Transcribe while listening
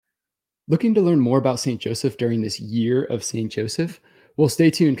Looking to learn more about St. Joseph during this year of St. Joseph? Well,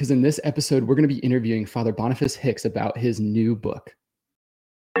 stay tuned because in this episode, we're going to be interviewing Father Boniface Hicks about his new book.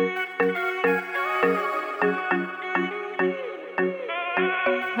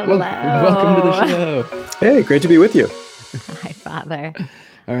 Hello. Welcome to the show. Hey, great to be with you. Hi, Father.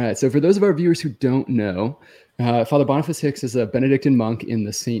 All right. So for those of our viewers who don't know, Father Boniface Hicks is a Benedictine monk in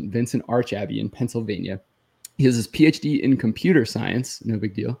the St. Vincent Arch Abbey in Pennsylvania. He has his PhD in computer science, no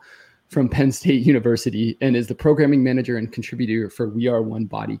big deal, from Penn State University, and is the programming manager and contributor for We Are One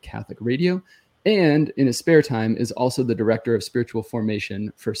Body Catholic Radio. And in his spare time is also the director of spiritual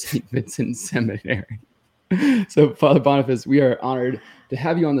formation for St. Vincent Seminary. So, Father Boniface, we are honored to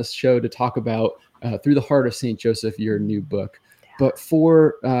have you on this show to talk about Through the Heart of St. Joseph, your new book. But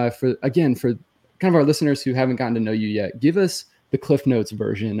for kind of our listeners who haven't gotten to know you yet, give us the Cliff Notes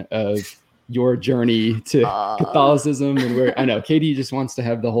version of your journey to Catholicism and where I know Katie just wants to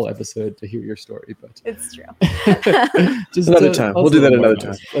have the whole episode to hear your story, but it's true. Just another time. We'll do that another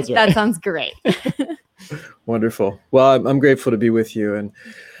time. That's right. That sounds great. Wonderful. Well, I'm grateful to be with you. And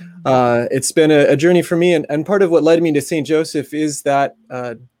it's been a journey for me. And part of what led me to St. Joseph is that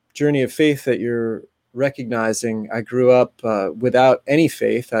journey of faith that you're recognizing. I grew up without any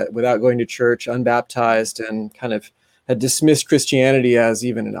faith, without going to church, unbaptized, and kind of had dismissed Christianity as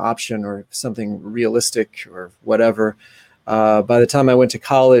even an option or something realistic or whatever by the time I went to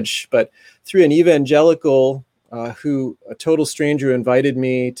college. But through an evangelical who, a total stranger, invited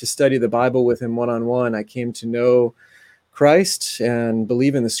me to study the Bible with him one-on-one, I came to know Christ and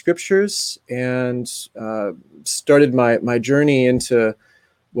believe in the scriptures and started my journey into,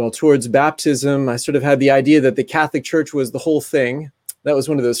 towards baptism. I sort of had the idea that the Catholic Church was the whole thing. That was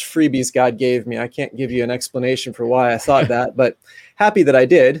one of those freebies God gave me. I can't give you an explanation for why I thought that, but happy that I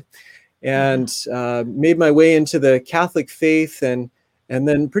did. And made my way into the Catholic faith. And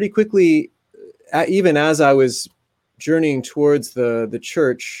then pretty quickly, even as I was journeying towards the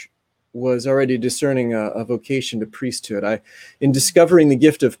church, was already discerning a vocation to priesthood. In discovering the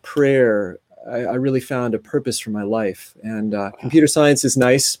gift of prayer, I really found a purpose for my life. And computer science is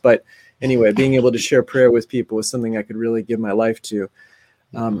nice, but anyway, being able to share prayer with people was something I could really give my life to.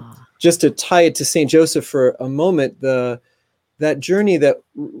 Just to tie it to St. Joseph for a moment, that journey that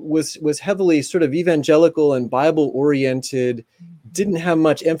was heavily sort of evangelical and Bible oriented, didn't have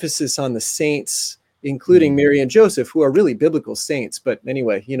much emphasis on the saints, including Mary and Joseph, who are really biblical saints. But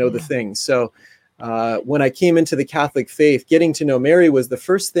anyway, you know the thing. So when I came into the Catholic faith, getting to know Mary was the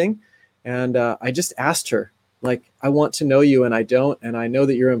first thing. And I just asked her, I want to know you and I don't. And I know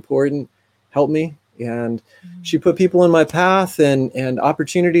that you're important. Help me. And she put people in my path and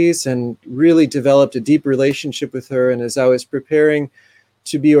opportunities and really developed a deep relationship with her. And as I was preparing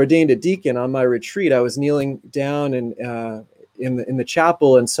to be ordained a deacon on my retreat, I was kneeling down and in the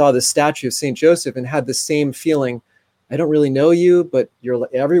chapel and saw the statue of St. Joseph and had the same feeling. I don't really know you, but you're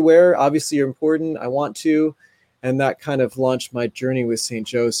everywhere. Obviously, you're important. I want to. And that kind of launched my journey with St.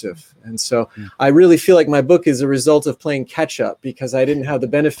 Joseph. And so I really feel like my book is a result of playing catch up because I didn't have the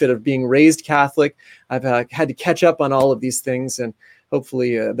benefit of being raised Catholic. I've had to catch up on all of these things. And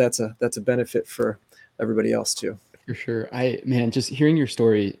hopefully that's a benefit for everybody else too. For sure. Just hearing your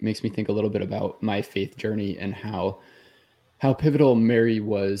story makes me think a little bit about my faith journey and how pivotal Mary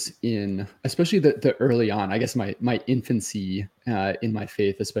was in, especially the early on, I guess my infancy in my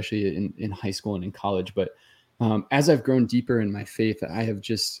faith, especially in high school and in college. But as I've grown deeper in my faith, I have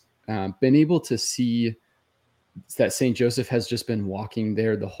just been able to see that St. Joseph has just been walking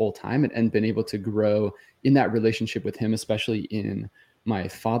there the whole time and been able to grow in that relationship with him, especially in my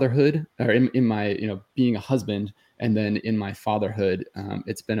fatherhood or in my, being a husband. And then in my fatherhood,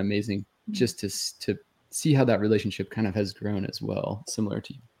 it's been amazing just to see how that relationship kind of has grown as well, similar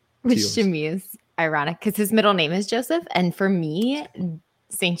to you. Which to me is ironic because his middle name is Joseph. And for me,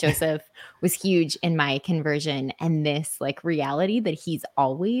 St. Joseph was huge in my conversion and this reality that he's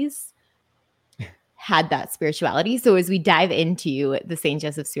always had that spirituality. So as we dive into the St.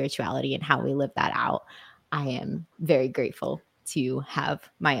 Joseph spirituality and how we live that out, I am very grateful to have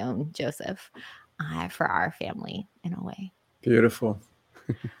my own Joseph for our family in a way. Beautiful.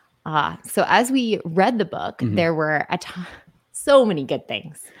 So as we read the book, there were so many good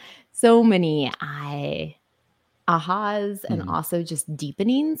things, so many ahas and also just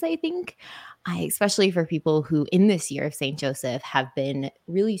deepenings, I think, especially for people who in this year of St. Joseph have been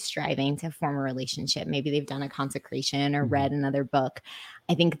really striving to form a relationship. Maybe they've done a consecration or read another book.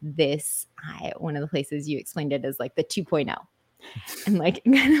 I think one of the places you explained it as the 2.0. And like,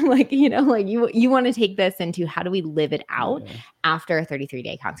 kind of like, like you want to take this into how do we live it out after a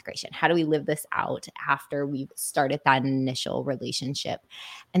 33-day consecration? How do we live this out after we've started that initial relationship?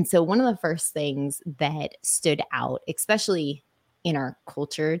 And so one of the first things that stood out, especially in our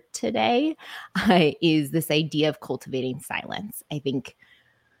culture today, is this idea of cultivating silence. I think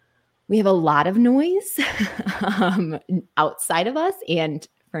we have a lot of noise outside of us, and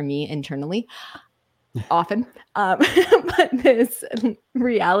for me internally, often. But this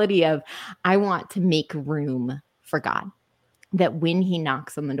reality of I want to make room for God, that when he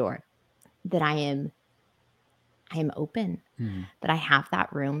knocks on the door, that I am open, that I have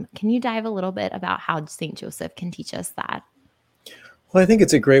that room. Can you dive a little bit about how St. Joseph can teach us that? Well, I think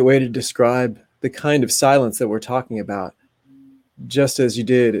it's a great way to describe the kind of silence that we're talking about. Just as you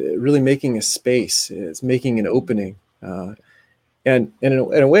did, really making a space, it's making an opening. And in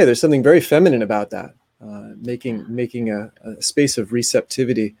a way, there's something very feminine about that, making a space of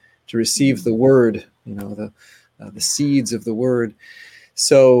receptivity to receive the word, the seeds of the word.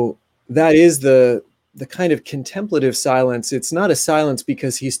 So that is the kind of contemplative silence. It's not a silence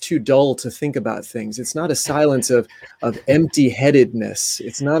because he's too dull to think about things. It's not a silence of empty-headedness.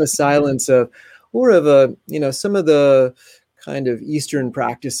 It's not a silence of some of the kind of Eastern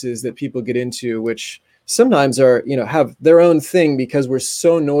practices that people get into, which sometimes are, have their own thing because we're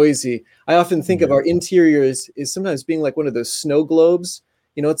so noisy. I often think of our interiors is sometimes being like one of those snow globes.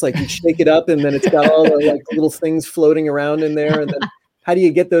 It's like you shake it up and then it's got all the like little things floating around in there. And then how do you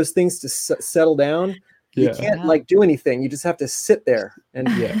get those things to settle down? You can't like do anything. You just have to sit there. And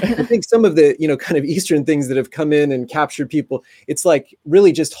I think some of the, kind of Eastern things that have come in and captured people, it's like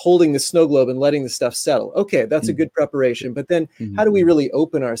really just holding the snow globe and letting the stuff settle. Okay, that's a good preparation. But then how do we really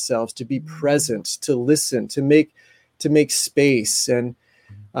open ourselves to be present, to listen, to make space? And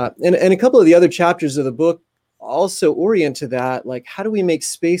a couple of the other chapters of the book also orient to that. Like, how do we make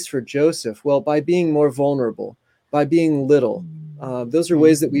space for Joseph? Well, by being more vulnerable, by being little. Those are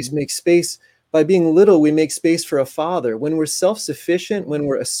ways that we make space. By being little, we make space for a father. When we're self-sufficient, when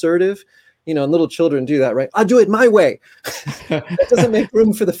we're assertive, and little children do that, right? I'll do it my way. That doesn't make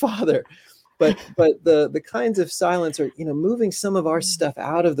room for the father. But the kinds of silence are, moving some of our stuff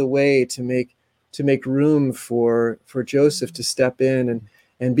out of the way to make room for Joseph to step in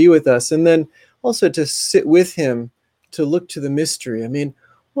and be with us. And then also to sit with him, to look to the mystery. I mean,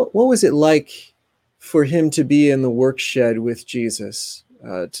 what was it like for him to be in the work shed with Jesus?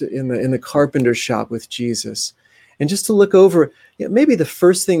 In the carpenter shop with Jesus, and just to look over, maybe the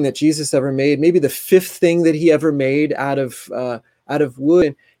first thing that Jesus ever made, maybe the fifth thing that he ever made out of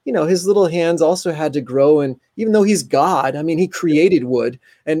wood. And his little hands also had to grow, and even though he's God, I mean, he created wood,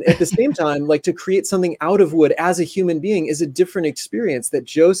 and at the same time, like to create something out of wood as a human being is a different experience that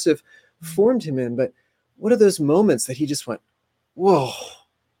Joseph formed him in. But what are those moments that he just went, whoa,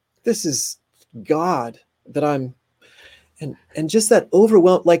 this is God that I'm. And just that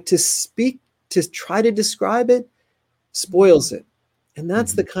overwhelm, like to try to describe it, spoils it. And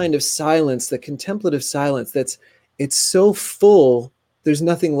that's the kind of silence, the contemplative silence it's so full, there's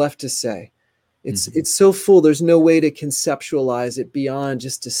nothing left to say. It's so full, there's no way to conceptualize it beyond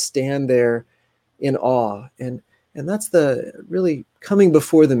just to stand there in awe. And that's the really coming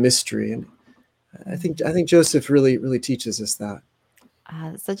before the mystery. And I think Joseph really teaches us that.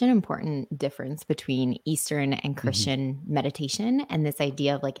 Such an important difference between Eastern and Christian meditation, and this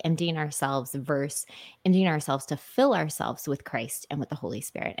idea of like emptying ourselves versus emptying ourselves to fill ourselves with Christ and with the Holy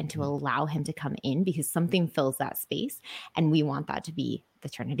Spirit, and to allow him to come in, because something fills that space, and we want that to be the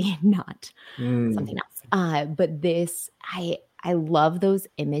Trinity, not something else. But this, I love those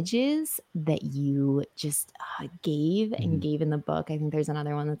images that you just gave in the book. I think there's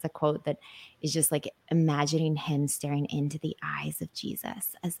another one that's a quote that is just like imagining him staring into the eyes of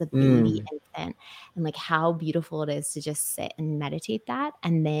Jesus as the baby infant, and like how beautiful it is to just sit and meditate that.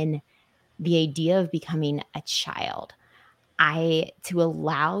 And then the idea of becoming a child, to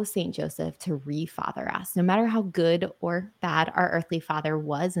allow St. Joseph to refather us, no matter how good or bad our earthly father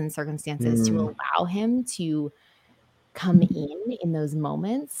was in circumstances, to allow him to come in those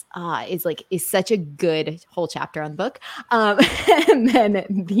moments is such a good whole chapter on the book. And then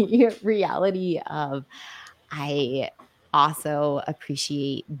the reality of, I also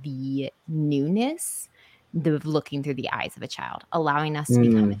appreciate the newness, the looking through the eyes of a child, allowing us to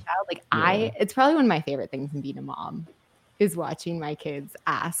become a child. Like it's probably one of my favorite things in being a mom, is watching my kids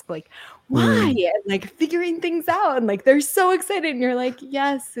ask like, why? And like figuring things out, and like they're so excited, and you're like,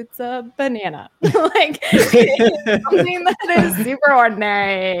 yes, it's a banana. Like it's something that is super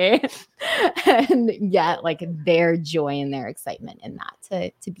ordinary. And yet like their joy and their excitement in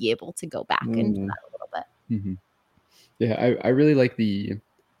that, to be able to go back into that a little bit. Yeah, I really like the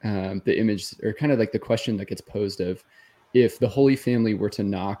image, or kind of like the question that gets posed of, if the Holy Family were to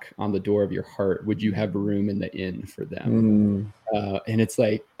knock on the door of your heart, would you have room in the inn for them? And it's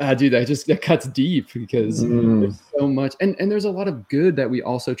like, dude, that cuts deep, because there's so much, and there's a lot of good that we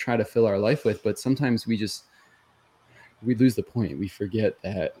also try to fill our life with, but sometimes we lose the point. We forget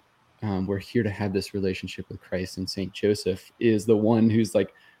that we're here to have this relationship with Christ, and Saint Joseph is the one who's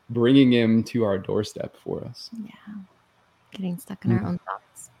like bringing him to our doorstep for us. Yeah, getting stuck in our own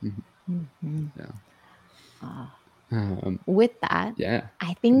thoughts. Yeah. With that, Yeah.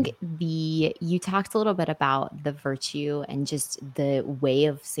 I think you talked a little bit about the virtue and just the way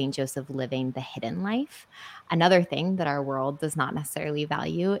of Saint Joseph living the hidden life. Another thing that our world does not necessarily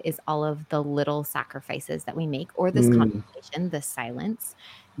value is all of the little sacrifices that we make, or this contemplation, this silence,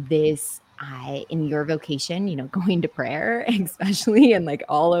 this in your vocation, going to prayer, especially, and like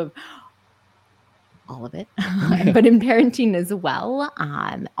all of it, but in parenting as well,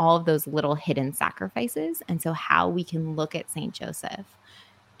 all of those little hidden sacrifices. And so how we can look at Saint Joseph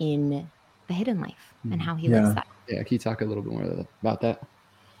in the hidden life and how he lives that. Yeah, can you talk a little bit more about that?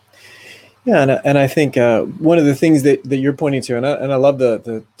 Yeah, and I think one of the things that you're pointing to, and I love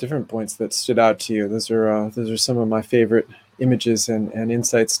the different points that stood out to you. Those are some of my favorite images and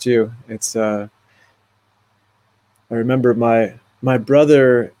insights too. It's I remember my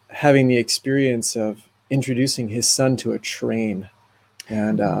brother having the experience of introducing his son to a train,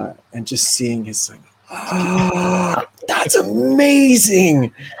 and just seeing his son, that's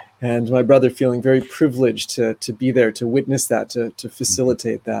amazing. And my brother feeling very privileged to be there, to witness that, to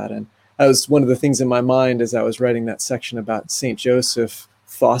facilitate that. And that was one of the things in my mind as I was writing that section about Saint Joseph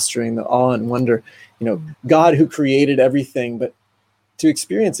fostering the awe and wonder, God who created everything, but to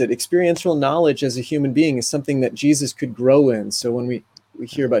experience it, experiential knowledge as a human being is something that Jesus could grow in. So when we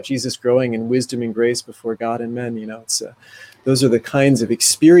hear about Jesus growing in wisdom and grace before God and men, it's those are the kinds of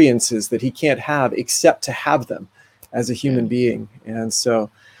experiences that he can't have except to have them as a human being. And so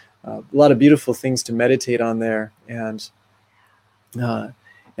a lot of beautiful things to meditate on there. And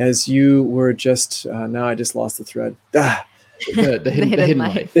as you were just, now I just lost the thread. The hidden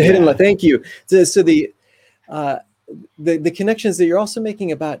life. The hidden life. Thank you. So the connections that you're also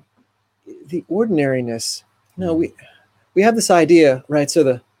making about the ordinariness. We have this idea, right?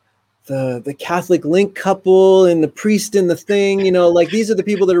 So the Catholic link couple and the priest and the thing, like these are the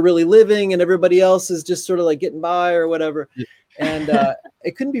people that are really living, and everybody else is just sort of like getting by or whatever. And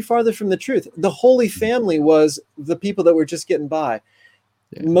it couldn't be farther from the truth. The Holy Family was the people that were just getting by.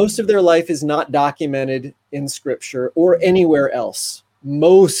 Yeah. Most of their life is not documented in Scripture or anywhere else.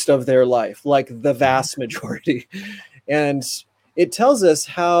 Most of their life, like the vast majority. And it tells us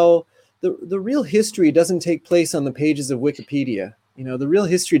how the real history doesn't take place on the pages of Wikipedia. The real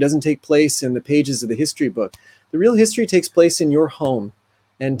history doesn't take place in the pages of the history book. The real history takes place in your home,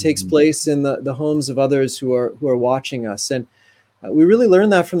 and takes place in the homes of others who are watching us. And we really learn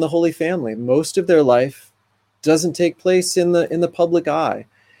that from the Holy Family. Most of their life doesn't take place in the public eye.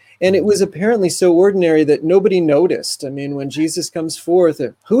 And it was apparently so ordinary that nobody noticed. I mean, when Jesus comes forth,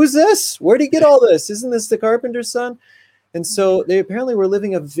 who is this? Where'd he get all this? Isn't this the carpenter's son? And so they apparently were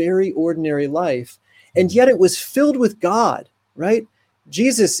living a very ordinary life. And yet it was filled with God, right?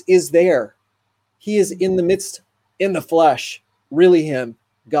 Jesus is there. He is in the midst, in the flesh, really him.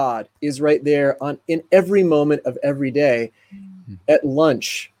 God is right there in every moment of every day, at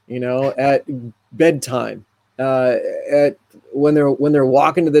lunch, at bedtime, at when they're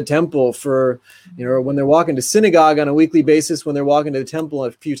walking to the temple for, when they're walking to synagogue on a weekly basis, when they're walking to the temple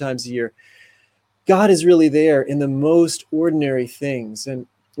a few times a year. God is really there in the most ordinary things. And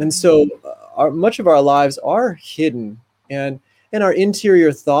so much of our lives are hidden and our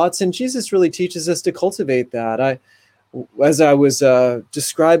interior thoughts. And Jesus really teaches us to cultivate that. As I was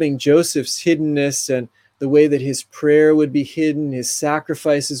describing Joseph's hiddenness and the way that his prayer would be hidden, his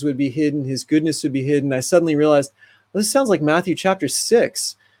sacrifices would be hidden, his goodness would be hidden, I suddenly realized, well, this sounds like Matthew chapter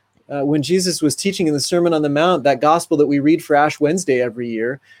 6, when Jesus was teaching in the Sermon on the Mount, that gospel that we read for Ash Wednesday every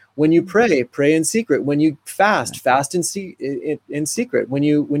year. When you pray, pray in secret. When you fast, fast in secret. When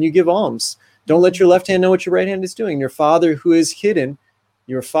you give alms, don't let your left hand know what your right hand is doing. Your Father who is hidden,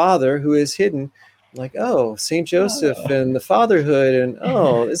 like, oh, Saint Joseph and the fatherhood, and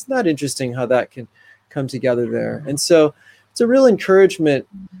isn't that interesting how that can come together there? And so it's a real encouragement.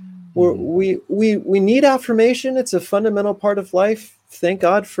 We need affirmation. It's a fundamental part of life. Thank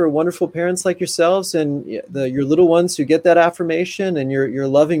God for wonderful parents like yourselves and your little ones who get that affirmation and your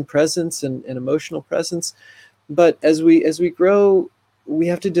loving presence and emotional presence. But as we grow, we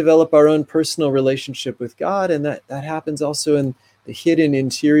have to develop our own personal relationship with God, and that happens also in the hidden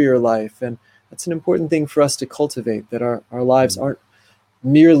interior life. And that's an important thing for us to cultivate, that our lives aren't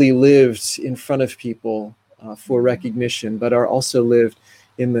merely lived in front of people for recognition, but are also lived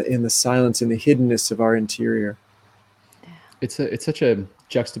in the silence, in the hiddenness of our interior. It's such a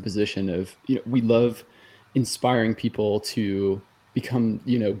juxtaposition of, we love inspiring people to become,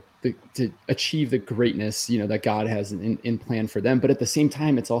 to achieve the greatness, that God has in plan for them. But at the same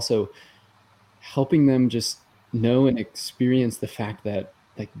time, it's also helping them just know and experience the fact that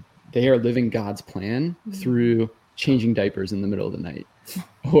like they are living God's plan through changing diapers in the middle of the night,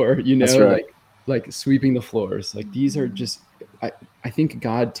 or, That's right. like sweeping the floors. Like these are just, I think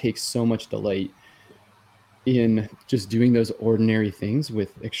God takes so much delight in just doing those ordinary things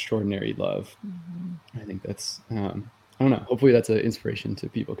with extraordinary love. I think that's, I don't know, hopefully that's an inspiration to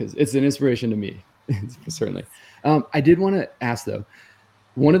people, because it's an inspiration to me, certainly. I did want to ask though,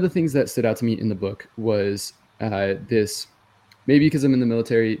 one of the things that stood out to me in the book was this, maybe because I'm in the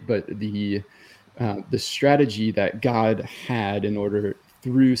military, but the strategy that God had in order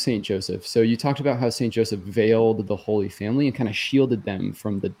through Saint Joseph. So you talked about how Saint Joseph veiled the Holy Family and kind of shielded them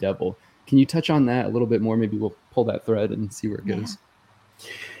from the devil. Can you touch on that a little bit more? Maybe we'll pull that thread and see where it goes.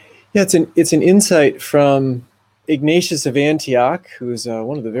 Yeah, it's an insight from Ignatius of Antioch, who is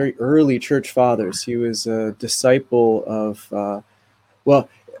one of the very early church fathers. He was a disciple of,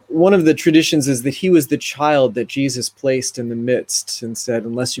 one of the traditions is that he was the child that Jesus placed in the midst and said,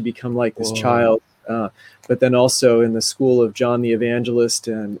 unless you become like this child. But then also in the school of John the Evangelist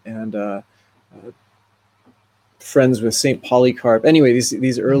and friends with Saint Polycarp. Anyway,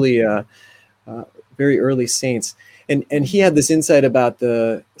 these early, very early saints. And he had this insight about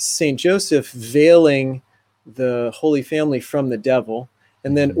the Saint Joseph veiling the Holy Family from the devil.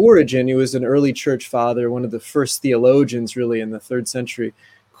 And then Origen, who was an early church father, one of the first theologians really in the 3rd century,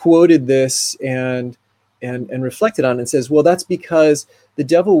 quoted this and reflected on it and says, well, that's because the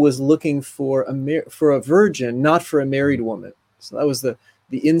devil was looking for a virgin, not for a married woman. So that was the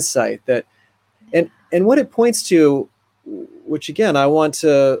insight that, and what it points to, which again, I want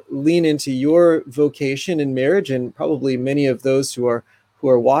to lean into your vocation in marriage, and probably many of those who are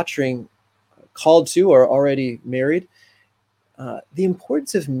watching, called to, or already married, the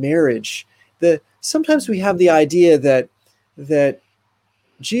importance of marriage. Sometimes we have the idea that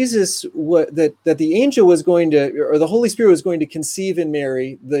Jesus, that the angel was going to, or the Holy Spirit was going to conceive in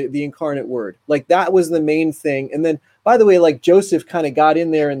Mary, the incarnate Word. Like that was the main thing. And then, by the way, like Joseph kind of got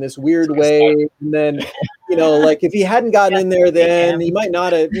in there in this weird way. And then, like if he hadn't gotten in there, then he might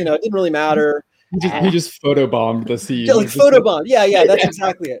not have, it didn't really matter. He just photobombed the scene. Like photobombed. Yeah, that's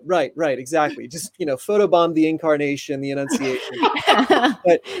exactly it. Right, exactly. Just, photobombed the incarnation, the annunciation.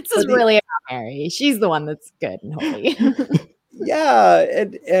 But this is really about Mary. She's the one that's good and holy. Yeah,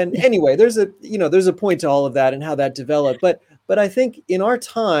 and anyway, there's a point to all of that and how that developed. But I think in our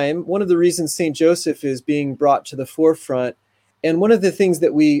time, one of the reasons Saint Joseph is being brought to the forefront, and one of the things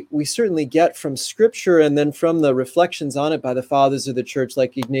that we certainly get from Scripture and then from the reflections on it by the fathers of the Church,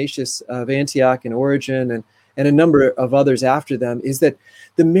 like Ignatius of Antioch and Origen and a number of others after them, is that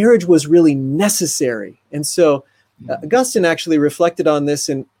the marriage was really necessary. And so Augustine actually reflected on this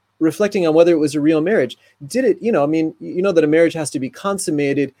and reflecting on whether it was a real marriage. Did it, that a marriage has to be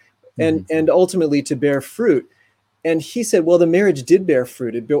consummated and ultimately to bear fruit. And he said, well, the marriage did bear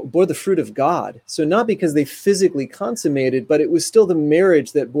fruit. It bore the fruit of God. So not because they physically consummated, but it was still the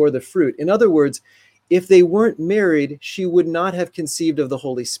marriage that bore the fruit. In other words, if they weren't married, she would not have conceived of the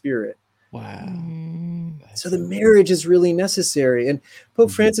Holy Spirit. Wow. So the marriage is really necessary. And Pope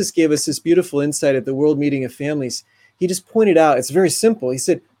Francis gave us this beautiful insight at the World Meeting of Families. He just pointed out, it's very simple. He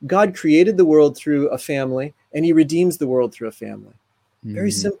said, God created the world through a family, and he redeems the world through a family.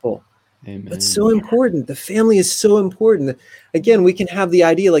 Very simple. Amen. But so important. The family is so important. Again, we can have the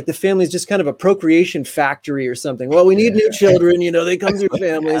idea like the family is just kind of a procreation factory or something. Well, we need new children, they come through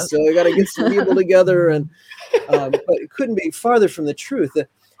families, so we got to get some people together. And but it couldn't be farther from the truth.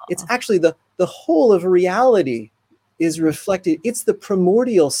 It's actually the whole of reality is reflected. It's the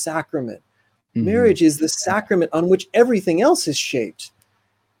primordial sacrament. Marriage is the sacrament on which everything else is shaped.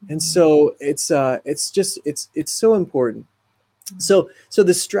 And so it's so important. So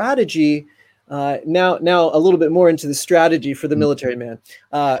the strategy, now a little bit more into the strategy for the military man,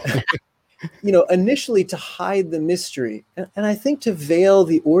 initially to hide the mystery, and I think to veil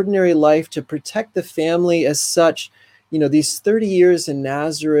the ordinary life, to protect the family as such. These 30 years in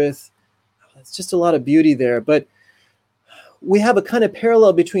Nazareth, it's just a lot of beauty there. But we have a kind of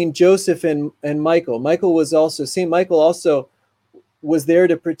parallel between Joseph and Michael. Saint Michael also was there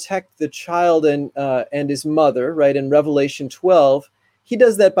to protect the child and his mother, right? In Revelation 12, he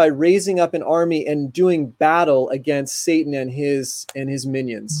does that by raising up an army and doing battle against Satan and his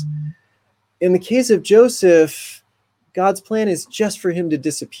minions. in the case of Joseph, God's plan is just for him to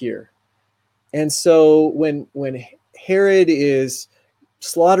disappear. And so when Herod is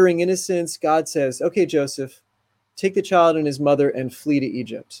slaughtering innocents, God says, okay, Joseph, take the child and his mother and flee to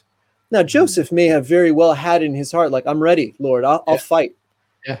Egypt. Now, Joseph may have very well had in his heart, like, I'm ready, Lord, I'll fight.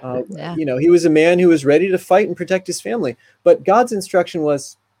 Yeah. He was a man who was ready to fight and protect his family. But God's instruction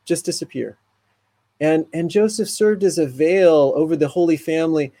was just disappear. And Joseph served as a veil over the Holy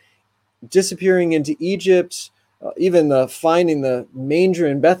Family, disappearing into Egypt. Even finding the manger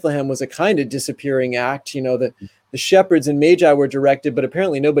in Bethlehem was a kind of disappearing act. The shepherds and magi were directed, but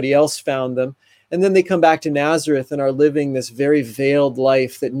apparently nobody else found them. And then they come back to Nazareth and are living this very veiled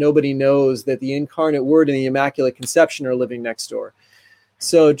life that nobody knows that the incarnate Word and the Immaculate Conception are living next door.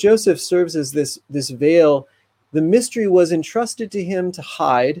 So Joseph serves as this veil. The mystery was entrusted to him to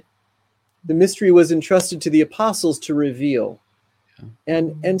hide. The mystery was entrusted to the apostles to reveal.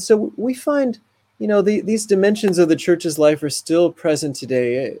 And so we find, these dimensions of the church's life are still present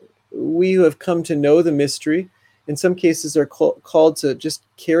today. We who have come to know the mystery, in some cases, are called to just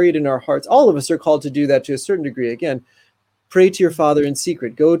carry it in our hearts. All of us are called to do that to a certain degree. Again, pray to your Father in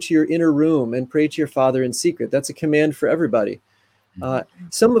secret. Go to your inner room and pray to your Father in secret. That's a command for everybody.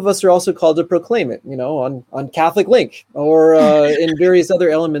 Some of us are also called to proclaim it, on Catholic Link or in various other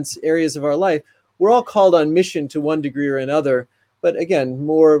areas of our life. We're all called on mission to one degree or another. But again,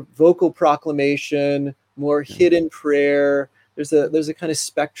 more vocal proclamation, more hidden prayer. There's a kind of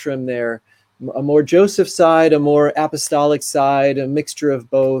spectrum there, a more Joseph side, a more apostolic side, a mixture of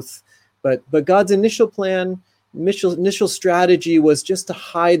both. But God's initial plan, initial strategy was just to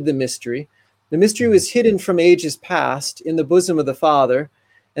hide the mystery. The mystery was hidden from ages past in the bosom of the Father,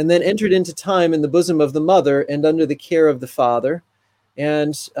 and then entered into time in the bosom of the Mother and under the care of the Father.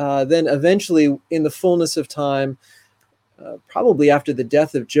 And then eventually, in the fullness of time, probably after the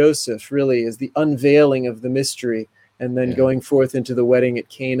death of Joseph, really is the unveiling of the mystery, and then going forth into the wedding at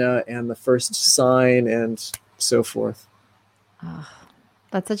Cana and the first sign and so forth.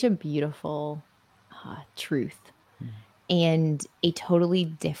 That's such a beautiful truth, and a totally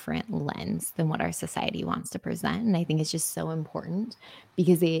different lens than what our society wants to present. And I think it's just so important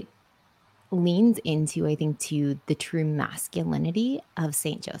because it leans into, I think, to the true masculinity of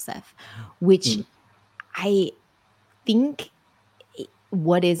Saint Joseph, which I think,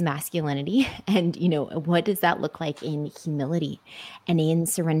 what is masculinity, and what does that look like in humility and in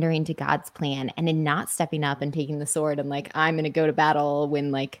surrendering to God's plan and in not stepping up and taking the sword and like, I'm going to go to battle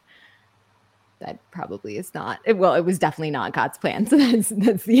when like that probably is not, well, it was definitely not God's plan. So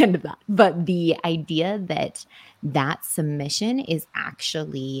that's the end of that. But the idea that submission is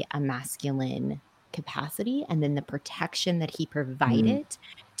actually a masculine capacity, and then the protection that he provided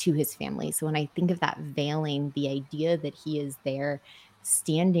to his family. So when I think of that veiling, the idea that he is there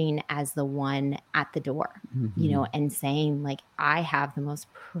standing as the one at the door, and saying like, I have the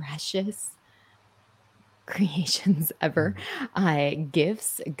most precious creations ever,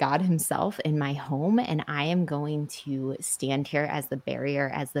 gifts, God himself in my home, and I am going to stand here as the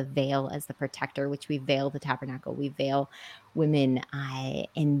barrier, as the veil, as the protector, which we veil the tabernacle, we veil women,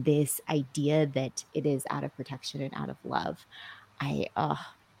 in this idea that it is out of protection and out of love.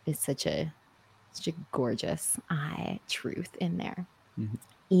 It's such a gorgeous truth in there.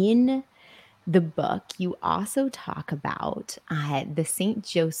 In the book, you also talk about the Saint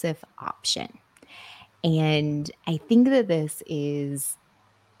Joseph option. And I think that this is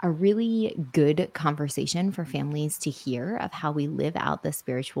a really good conversation for families to hear of how we live out the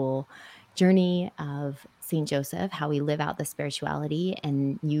spiritual journey of Saint Joseph, how we live out the spirituality.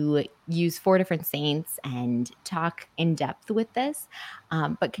 And you use 4 different saints and talk in depth with this.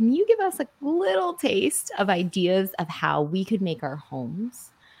 But can you give us a little taste of ideas of how we could make our homes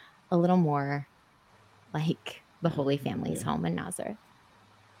a little more like the Holy Family's home in Nazareth?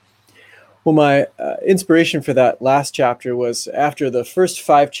 Well, my inspiration for that last chapter was after the first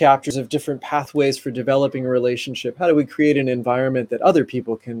 5 chapters of different pathways for developing a relationship. How do we create an environment that other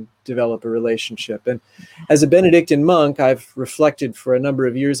people can develop a relationship? And as a Benedictine monk, I've reflected for a number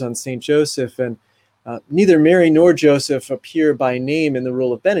of years on St. Joseph, and neither Mary nor Joseph appear by name in the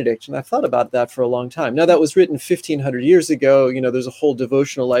Rule of Benedict. And I've thought about that for a long time. Now, that was written 1,500 years ago. There's a whole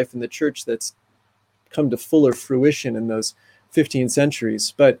devotional life in the church that's come to fuller fruition in those 15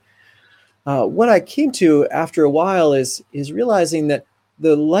 centuries. But what I came to after a while is realizing that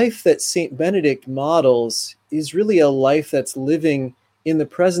the life that Saint Benedict models is really a life that's living in the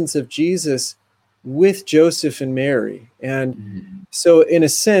presence of Jesus with Joseph and Mary. And Mm-hmm. so in a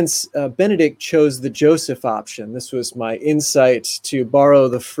sense, Benedict chose the Joseph option. This was my insight, to borrow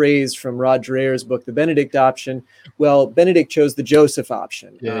the phrase from Rod Dreher's book, The Benedict Option. Well, Benedict chose the Joseph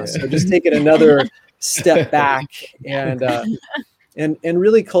option. Yeah. So just taking another step back and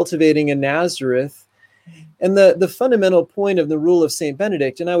really cultivating a Nazareth. And the fundamental point of the rule of St.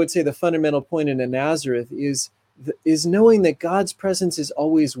 Benedict, and I would say the fundamental point in a Nazareth, is knowing that God's presence is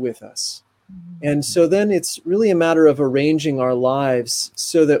always with us. And so then it's really a matter of arranging our lives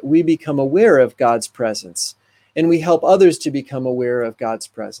so that we become aware of God's presence, and we help others to become aware of God's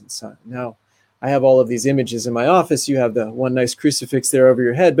presence. Now, I have all of these images in my office. You have the one nice crucifix there over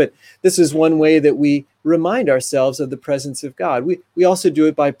your head, but this is one way that we remind ourselves of the presence of God. We also do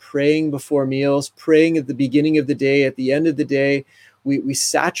it by praying before meals, praying at the beginning of the day, at the end of the day. We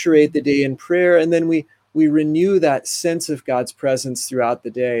saturate the day in prayer, and then we renew that sense of God's presence throughout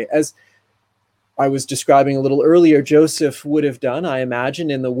the day. As I was describing a little earlier, Joseph would have done, I imagine,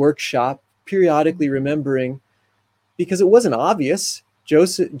 in the workshop, periodically remembering, because it wasn't obvious.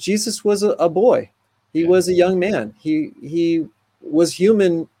 Jesus was a boy. He was a young man. He was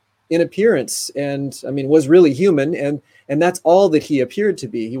human in appearance, and I mean, was really human, and that's all that he appeared to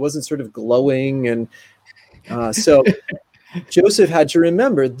be. He wasn't sort of glowing, and so Joseph had to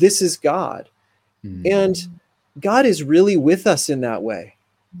remember, this is God, and God is really with us in that way.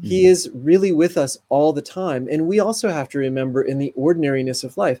 He is really with us all the time. And we also have to remember, in the ordinariness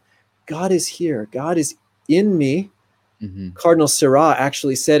of life, God is here. God is in me. Cardinal Seurat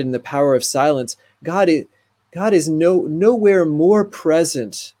actually said in The Power of Silence, God is nowhere more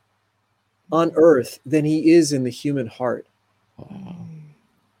present on earth than he is in the human heart. Wow.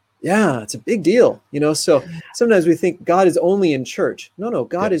 Yeah, it's a big deal. So sometimes we think God is only in church. No,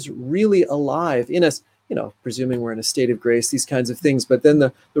 God is really alive in us. Presuming we're in a state of grace, these kinds of things. But then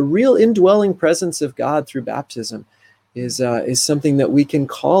the real indwelling presence of God through baptism is something that we can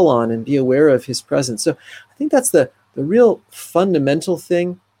call on and be aware of his presence. So I think that's the real fundamental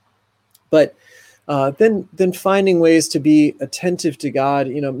thing. But then finding ways to be attentive to God,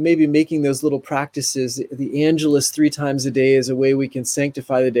 maybe making those little practices. The Angelus 3 times a day is a way we can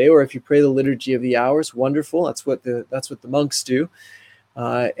sanctify the day. Or if you pray the Liturgy of the Hours, wonderful. That's what the monks do.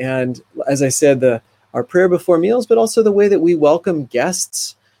 And as I said, our prayer before meals, but also the way that we welcome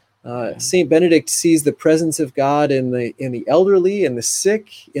guests. St. Benedict sees the presence of God in the elderly, in the sick,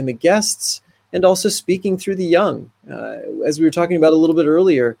 in the guests, and also speaking through the young. As we were talking about a little bit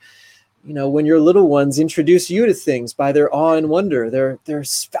earlier, when your little ones introduce you to things by their awe and wonder, their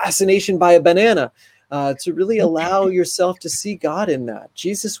fascination by a banana, to really allow yourself to see God in that.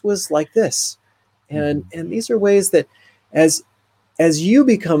 Jesus was like this. And these are ways that as you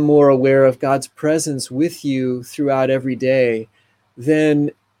become more aware of God's presence with you throughout every day,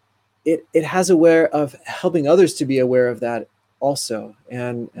 then it has a way of helping others to be aware of that also.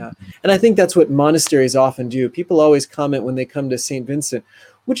 And I think that's what monasteries often do. People always comment when they come to St. Vincent,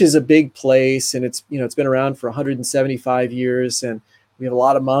 which is a big place, and it's been around for 175 years, and we have a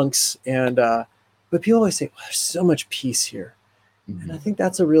lot of monks. And but people always say, well, there's so much peace here. And I think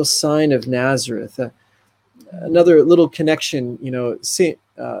that's a real sign of Nazareth. Another little connection, St.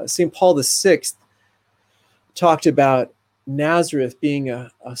 Paul VI talked about Nazareth being a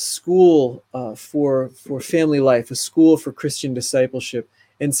school for family life, a school for Christian discipleship.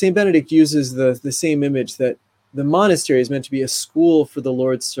 And St. Benedict uses the same image, that the monastery is meant to be a school for the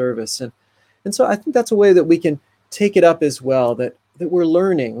Lord's service. And so I think that's a way that we can take it up as well, that we're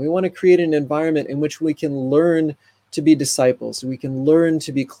learning. We want to create an environment in which we can learn to be disciples. We can learn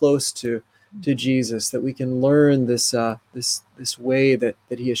to be close to Jesus, that we can learn this way that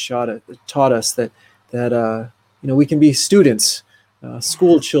he has taught us, that we can be students,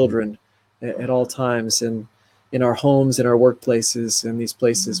 school children at all times, and in our homes, in our workplaces, and these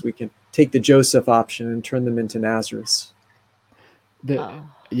places we can take the Joseph option and turn them into Nazareths.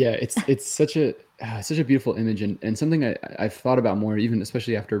 Yeah, it's such a beautiful image, and something I've thought about more, even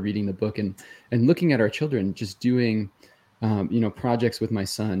especially after reading the book and looking at our children, just doing projects with my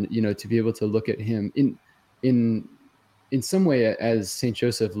son, to be able to look at him in some way as Saint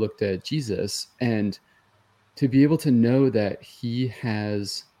Joseph looked at Jesus, and to be able to know that he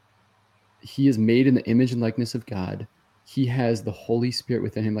is made in the image and likeness of God. He has the Holy Spirit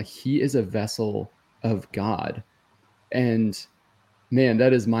within him. Like, he is a vessel of God. And man,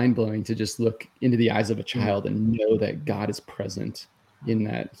 that is mind-blowing, to just look into the eyes of a child and know that God is present in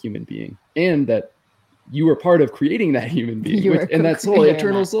that human being, and that you were part of creating that human being and that soul,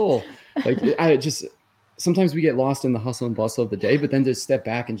 eternal soul. Like, sometimes we get lost in the hustle and bustle of the day, but then to step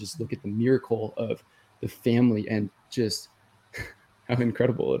back and just look at the miracle of the family, and just how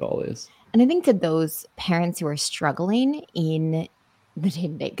incredible it all is. And I think to those parents who are struggling in the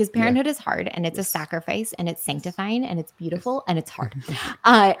day-to-day, because parenthood is hard, and it's a sacrifice, and it's sanctifying, and it's beautiful, and it's hard.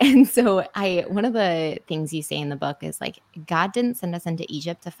 And so one of the things you say in the book is like, God didn't send us into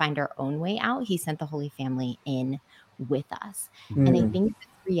Egypt to find our own way out. He sent the Holy Family in with us. And I think this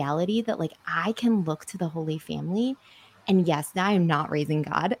reality that like I can look to the Holy Family, and yes, now I'm not raising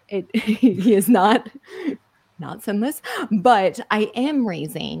God. He is not sinless, but I am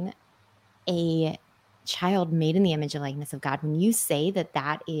raising a child made in the image and likeness of God. When you say that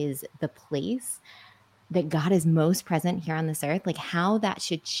that is the place that God is most present here on this earth, like how that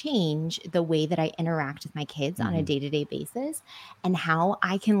should change the way that I interact with my kids on a day-to-day basis, and how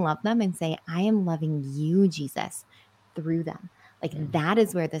I can love them and say, I am loving you, Jesus, through them. Like that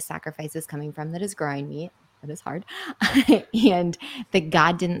is where the sacrifice is coming from, that is growing me. That is hard. And that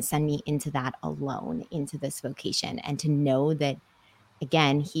God didn't send me into that alone, into this vocation, and to know that,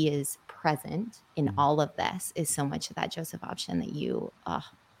 again, he is present in all of this is so much of that Joseph option that you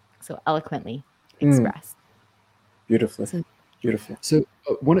so eloquently expressed. Beautifully. Beautiful. So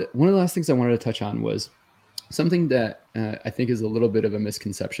one of the last things I wanted to touch on was something that I think is a little bit of a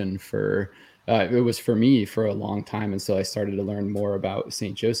misconception for, it was for me for a long time until I started to learn more about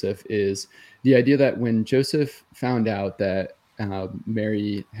St. Joseph, is the idea that when Joseph found out that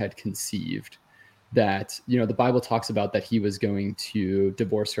Mary had conceived, that, the Bible talks about that he was going to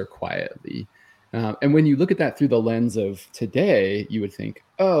divorce her quietly. And when you look at that through the lens of today, you would think,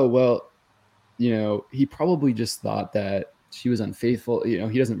 oh, well, he probably just thought that she was unfaithful.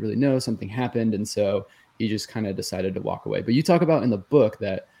 He doesn't really know, something happened. And so he just kind of decided to walk away. But you talk about in the book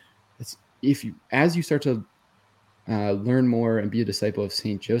that as you start to learn more and be a disciple of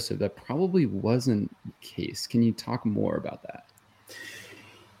St. Joseph, that probably wasn't the case. Can you talk more about that?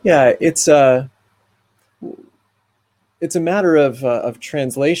 Yeah, it's a matter of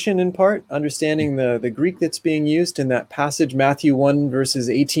translation in part, understanding the Greek that's being used in that passage, Matthew 1, verses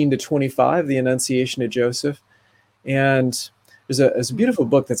 18 to 25, the Annunciation of Joseph. And there's a beautiful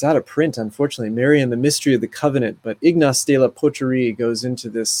book that's out of print, unfortunately, Mary and the Mystery of the Covenant. But Ignace de la Poterie goes into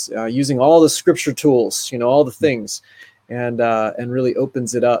this using all the scripture tools, all the things, and really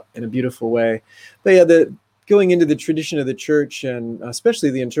opens it up in a beautiful way. But yeah, going into the tradition of the church, and especially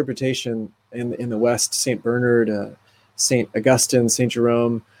the interpretation in the West, St. Bernard, St. Augustine, St.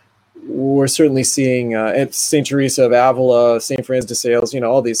 Jerome, we're certainly seeing St. Teresa of Avila, St. Francis de Sales,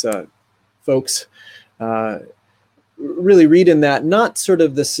 all these folks really read in that, not sort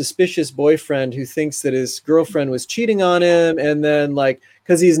of the suspicious boyfriend who thinks that his girlfriend was cheating on him, and then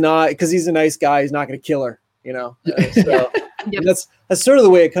because he's a nice guy, he's not going to kill her, so that's sort of the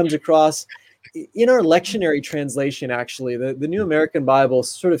way it comes across. In our lectionary translation, actually, the New American Bible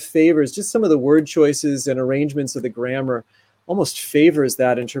sort of favors just some of the word choices and arrangements of the grammar, almost favors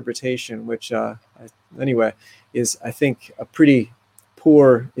that interpretation, which anyway is, I think, a pretty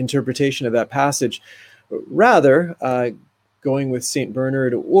poor interpretation of that passage. Rather, going with St.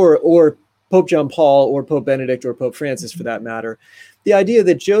 Bernard or Pope John Paul or Pope Benedict or Pope Francis, for that matter, the idea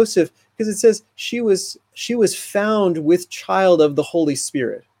that Joseph, because it says she was found with child of the Holy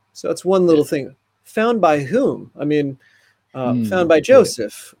Spirit. So that's one little thing. Found by whom? I mean, found by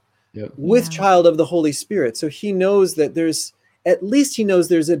Joseph, with child of the Holy Spirit. So he knows that there's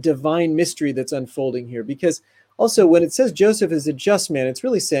a divine mystery that's unfolding here. Because also when it says Joseph is a just man, it's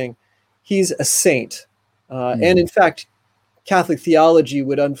really saying he's a saint. And in fact, Catholic theology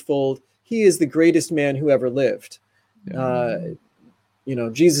would unfold, he is the greatest man who ever lived.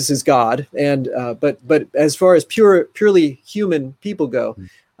 Jesus is God. And but as far as purely human people go,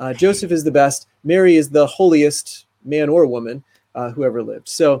 Joseph is the best. Mary is the holiest man or woman who ever lived.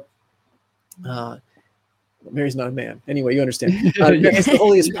 So Mary's not a man. Anyway, you understand. Mary is the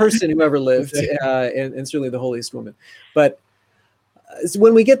holiest person who ever lived, and certainly the holiest woman. But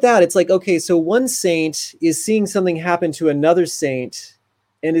when we get that, it's like, okay, so one saint is seeing something happen to another saint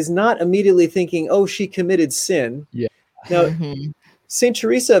and is not immediately thinking, oh, she committed sin. Yeah. Now, St.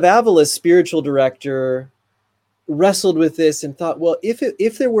 Teresa of Avila's spiritual director wrestled with this and thought, well,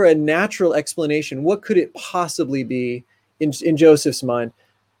 if there were a natural explanation, what could it possibly be in Joseph's mind?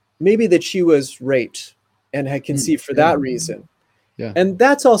 Maybe that she was raped and had conceived for that reason. Yeah. And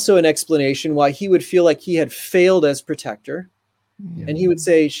that's also an explanation why he would feel like he had failed as protector. And he would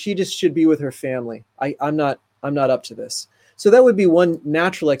say, she just should be with her family. I'm not up to this. So that would be one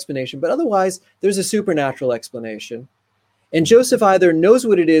natural explanation. But otherwise, there's a supernatural explanation. And Joseph either knows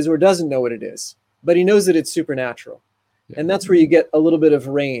what it is or doesn't know what it is. But he knows that it's supernatural. Yeah. And that's where you get a little bit of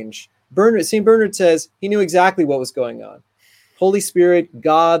range. St. Bernard says he knew exactly what was going on. Holy Spirit,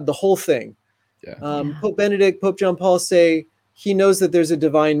 God, the whole thing. Yeah. Pope Benedict, Pope John Paul say he knows that there's a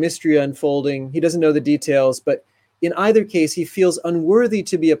divine mystery unfolding. He doesn't know the details, but in either case, he feels unworthy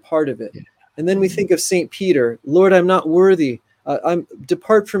to be a part of it. Yeah. And then we think of St. Peter, Lord, I'm not worthy.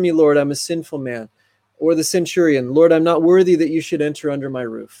 Depart from me, Lord, I'm a sinful man. Or the centurion, Lord, I'm not worthy that you should enter under my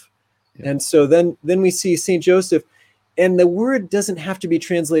roof. Yeah. And so then we see St. Joseph, and the word doesn't have to be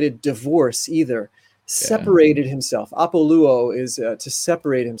translated divorce either. Separated himself. Apoluo is to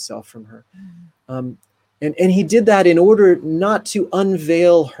separate himself from her. And he did that in order not to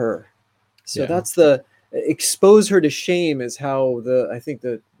unveil her. So that's the expose her to shame is how I think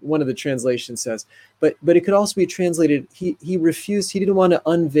one of the translations says. But it could also be translated, he refused, he didn't want to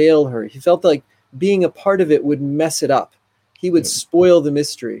unveil her. He felt like being a part of it would mess it up. He would spoil the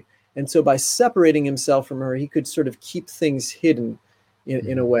mystery. And so by separating himself from her, he could sort of keep things hidden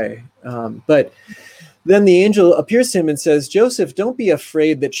in a way. But then the angel appears to him and says, Joseph, don't be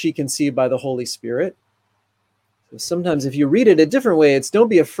afraid that she conceived by the Holy Spirit. So sometimes if you read it a different way, it's don't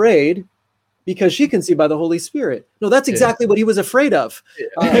be afraid because she conceived by the Holy Spirit. No, that's exactly what he was afraid of.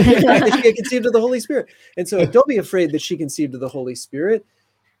 The fact that she had conceived of the Holy Spirit. And so don't be afraid that she conceived of the Holy Spirit.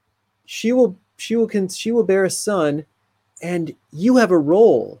 She will bear a son, and you have a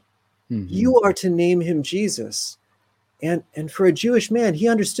role. You are to name him Jesus. And for a Jewish man, he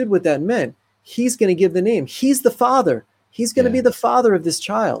understood what that meant. He's going to give the name. He's the father. He's going to be the father of this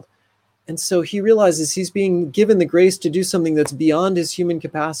child. And so he realizes he's being given the grace to do something that's beyond his human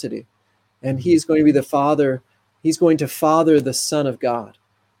capacity. And he's going to be the father. He's going to father the Son of God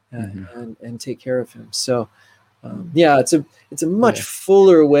and take care of him. So, it's a much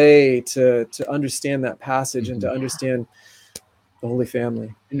fuller way to understand that passage and to understand the Holy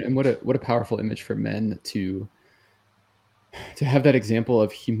Family. And what a powerful image for men to have that example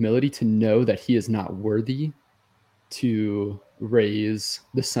of humility, to know that he is not worthy to raise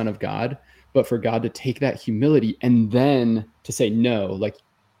the Son of God, but for God to take that humility and then to say, no, like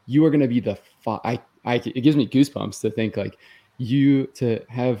you are going to be the it gives me goosebumps to think like to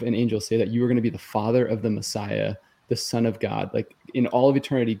have an angel say that you are going to be the father of the Messiah, the Son of God. Like in all of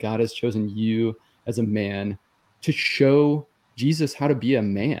eternity, God has chosen you as a man to show Jesus how to be a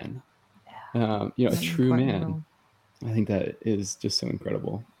man, a true man. I think that is just so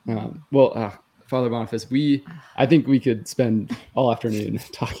incredible. Father Boniface, I think we could spend all afternoon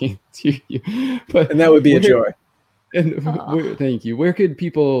talking to you, and that would be a joy. And thank you. Where could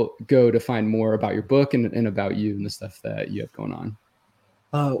people go to find more about your book and about you and the stuff that you have going on?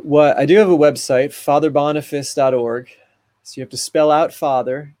 I do have a website, fatherboniface.org. So you have to spell out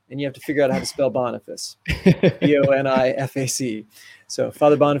father, and you have to figure out how to spell Boniface, Boniface. So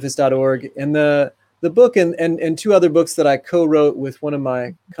fatherboniface.org. And the book and two other books that I co-wrote with one of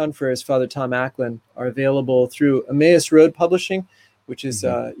my confreres, Father Tom Acklin, are available through Emmaus Road Publishing, which is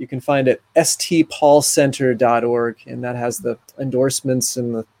you can find at stpaulcenter.org, and that has the endorsements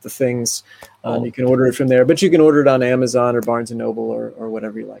and the things. You can order it from there, but you can order it on Amazon or Barnes & Noble or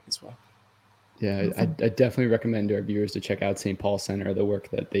whatever you like as well. Yeah, I definitely recommend our viewers to check out St. Paul Center. The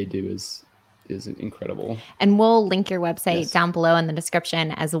work that they do is incredible. And we'll link your website down below in the description,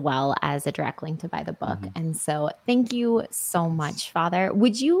 as well as a direct link to buy the book. And so thank you so much, Father.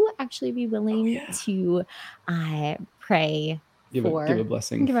 Would you actually be willing to pray give a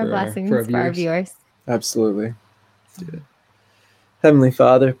blessing for our viewers? Absolutely. Let's do it. Heavenly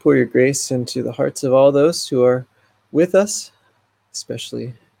Father, pour your grace into the hearts of all those who are with us,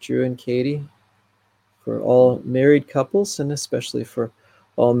 especially Drew and Katie, for all married couples, and especially for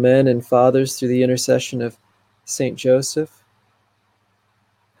all men and fathers through the intercession of St. Joseph.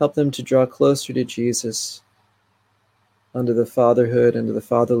 Help them to draw closer to Jesus under the fatherhood, under the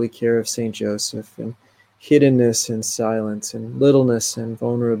fatherly care of St. Joseph, and hiddenness and silence and littleness and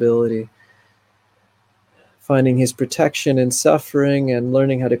vulnerability, finding his protection in suffering and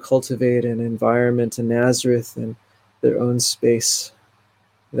learning how to cultivate an environment in Nazareth and their own space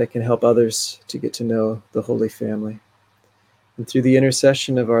that can help others to get to know the Holy Family. And through the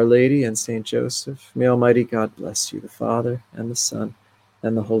intercession of Our Lady and St. Joseph, may Almighty God bless you, the Father and the Son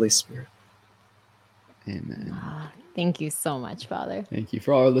and the Holy Spirit. Amen. Thank you so much, Father. Thank you.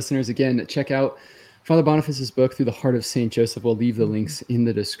 For all our listeners, again, check out Father Boniface's book, Through the Heart of St. Joseph. We'll leave the links in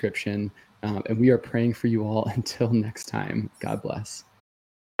the description. And we are praying for you all until next time. God bless.